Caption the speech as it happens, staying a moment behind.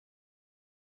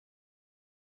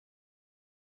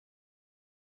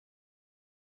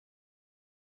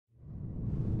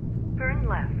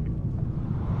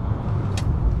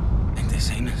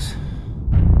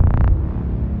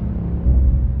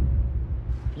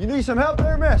You need some help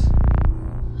there, miss?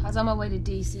 I was on my way to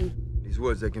D.C. These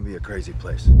woods, they can be a crazy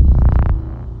place.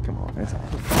 Come on, it's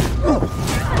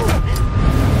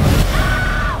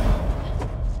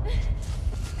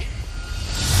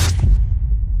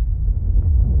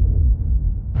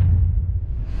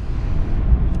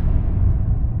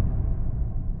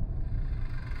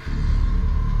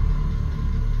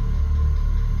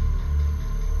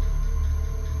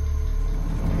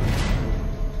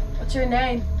What's your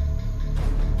name?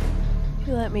 If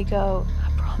you let me go,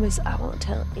 I promise I won't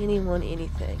tell anyone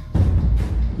anything.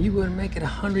 You wouldn't make it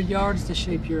 100 yards to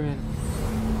shape your end.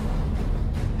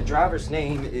 The driver's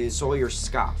name is Sawyer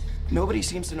Scott. Nobody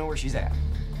seems to know where she's at.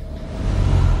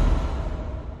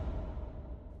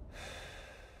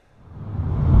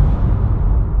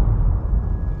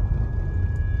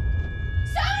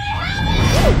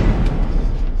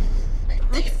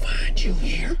 If they find you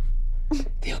here,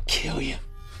 they'll kill you.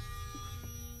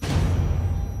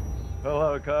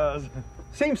 hello, cuz.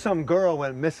 Seems some girl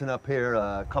went missing up here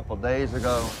a couple days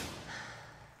ago.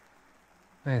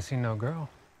 I ain't seen no girl.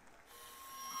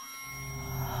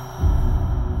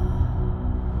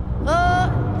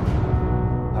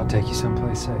 I'll take you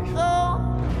someplace safe. My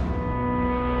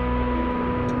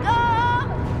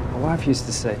wife used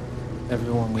to say,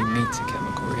 everyone we meet's a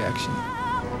chemical reaction.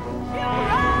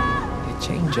 They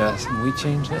change us and we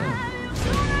change them.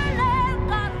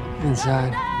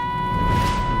 Inside.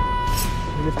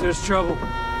 And if there's trouble,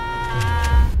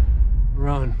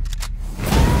 run.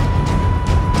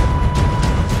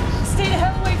 Stay the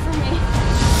hell away from me.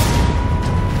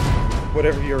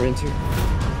 Whatever you're into,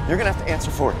 you're gonna have to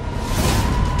answer for it.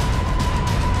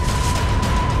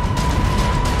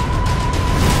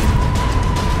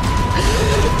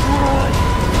 Run!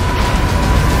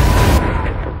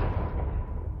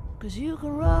 'Cause you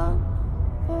can run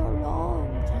for a long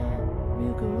time.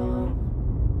 You can run.